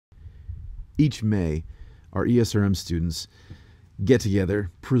Each May, our ESRM students get together,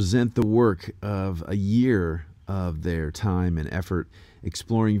 present the work of a year of their time and effort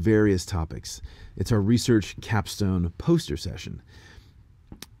exploring various topics. It's our research capstone poster session.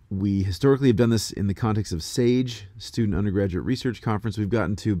 We historically have done this in the context of SAGE, Student Undergraduate Research Conference. We've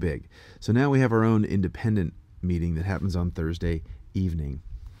gotten too big. So now we have our own independent meeting that happens on Thursday evening.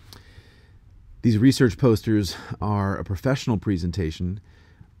 These research posters are a professional presentation,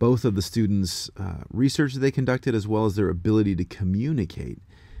 both of the students' research that they conducted as well as their ability to communicate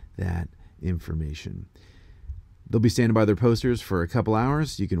that information. They'll be standing by their posters for a couple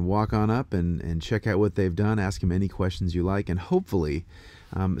hours. You can walk on up and check out what they've done, ask them any questions you like, and hopefully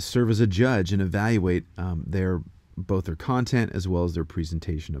serve as a judge and evaluate both their content as well as their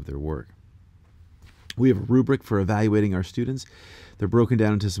presentation of their work. We have a rubric for evaluating our students. They're broken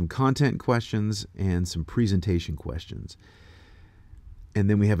down into some content questions and some presentation questions. And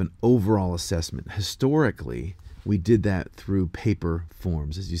then we have an overall assessment. Historically, we did that through paper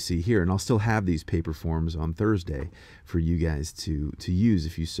forms, as you see here. And I'll still have these paper forms on Thursday for you guys to use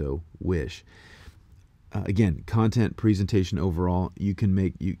if you so wish. Again, content, presentation overall, you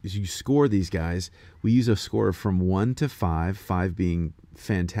score these guys. We use a score from 1 to 5, 5 being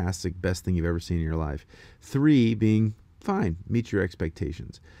fantastic, best thing you've ever seen in your life. 3 being fine, meet your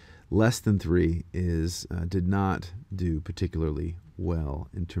expectations. Less than 3 is did not do particularly well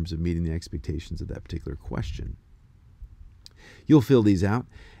in terms of meeting the expectations of that particular question. You'll fill these out,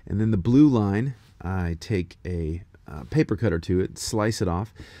 and then the blue line, I take a paper cutter to it, slice it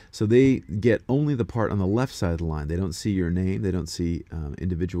off, so they get only the part on the left side of the line. They don't see your name, they don't see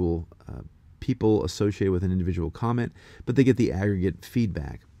individual people associated with an individual comment, but they get the aggregate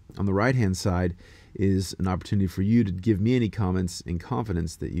feedback. On the right-hand side is an opportunity for you to give me any comments in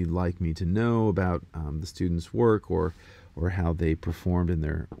confidence that you'd like me to know about the student's work or how they performed in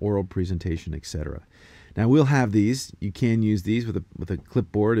their oral presentation, etc. Now we'll have these. You can use these with a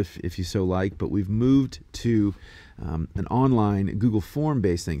clipboard if you so like, but we've moved to an online Google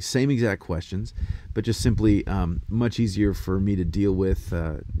form-based thing. Same exact questions, but just simply much easier for me to deal with,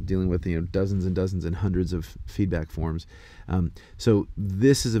 dealing with dozens and dozens and hundreds of feedback forms. So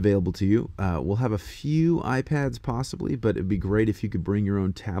this is available to you. We'll have a few iPads possibly, but it'd be great if you could bring your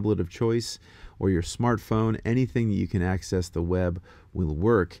own tablet of choice or your smartphone. Anything that you can access the web will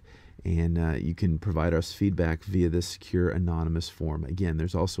work. And you can provide us feedback via this secure anonymous form. Again,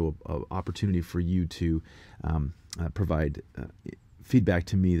 there's also an opportunity for you to provide feedback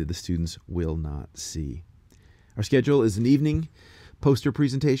to me that the students will not see. Our schedule is an evening poster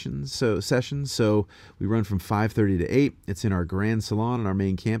presentation session, so we run from 5:30 to 8. It's in our grand salon on our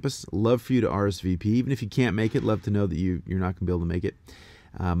main campus. Love for you to RSVP. Even if you can't make it, love to know that you're not going to be able to make it.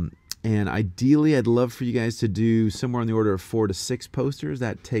 And ideally, I'd love for you guys to do somewhere on the order of 4 to 6 posters.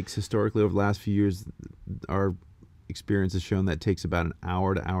 That takes, historically, over the last few years, our experience has shown that takes about an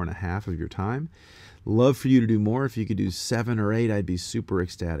hour to hour and a half of your time. Love for you to do more. If you could do 7 or 8, I'd be super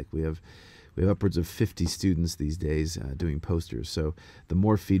ecstatic. We have upwards of 50 students these days doing posters. So the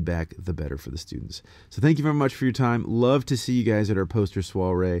more feedback, the better for the students. So thank you very much for your time. Love to see you guys at our poster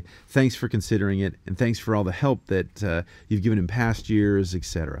soiree. Thanks for considering it, and thanks for all the help that you've given in past years,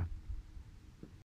 etc.